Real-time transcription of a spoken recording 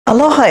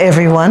Aloha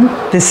everyone,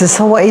 this is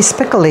Hawaii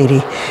Speckle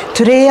Lady.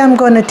 Today I'm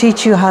going to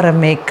teach you how to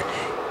make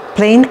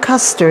plain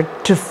custard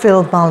to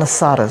fill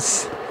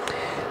malasadas.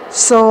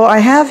 So I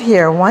have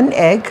here 1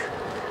 egg.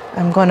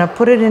 I'm going to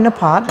put it in a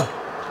pot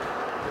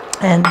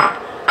and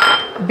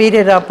beat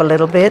it up a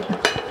little bit.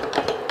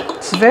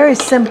 It's very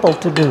simple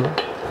to do.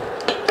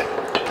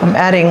 I'm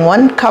adding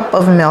 1 cup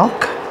of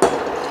milk,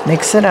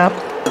 mix it up,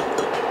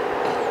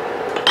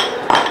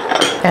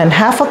 and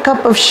half a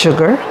cup of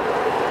sugar,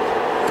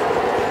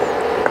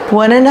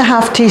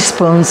 1½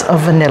 teaspoons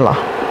of vanilla,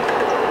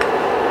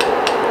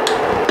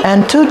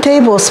 and 2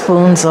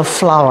 tablespoons of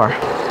flour.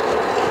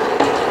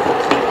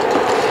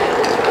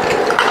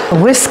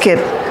 Whisk it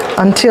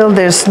until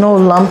there's no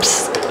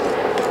lumps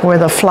where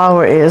the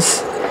flour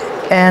is,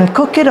 and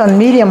cook it on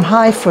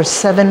medium-high for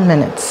 7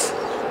 minutes.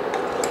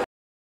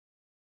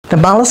 The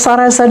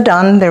malasadas are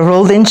done, they're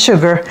rolled in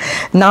sugar.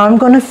 Now I'm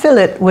going to fill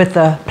it with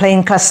a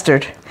plain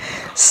custard.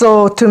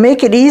 So to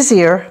make it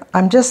easier,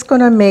 I'm just going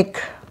to make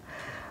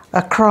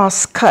a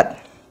cross cut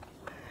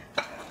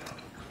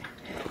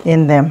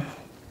in them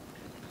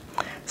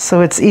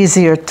so it's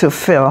easier to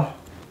fill.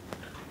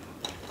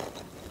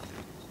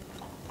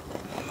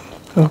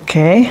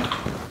 Okay.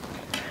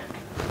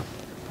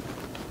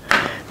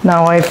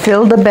 Now I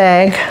fill the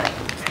bag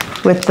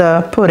with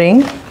the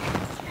pudding,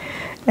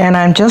 and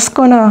I'm just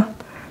going to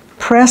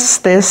press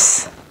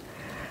this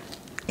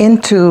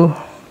into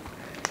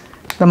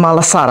the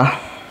malasada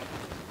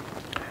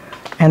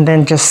and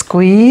then just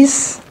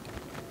squeeze.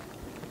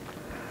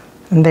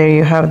 And there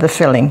you have the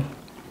filling.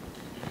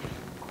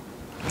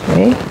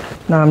 Okay,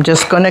 now I'm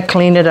just going to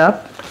clean it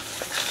up.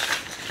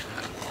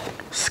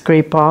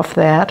 Scrape off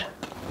that.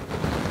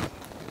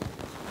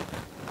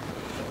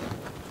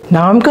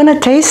 Now I'm going to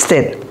taste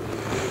it.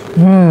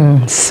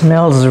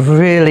 Smells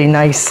really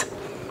nice.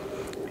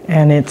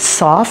 And it's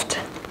soft.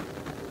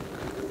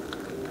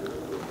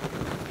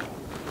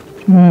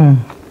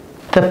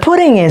 The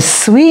pudding is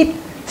sweet,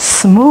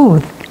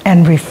 smooth,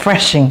 and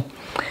refreshing.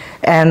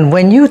 And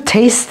when you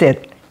taste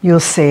it, you'll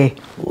say,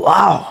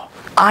 wow,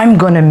 I'm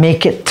gonna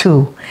make it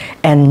too.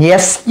 And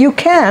yes, you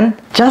can.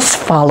 Just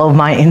follow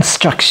my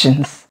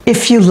instructions.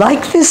 If you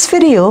like this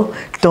video,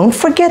 don't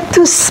forget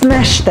to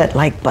smash that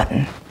like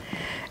button.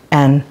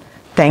 And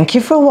thank you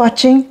for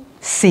watching.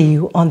 See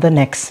you on the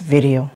next video.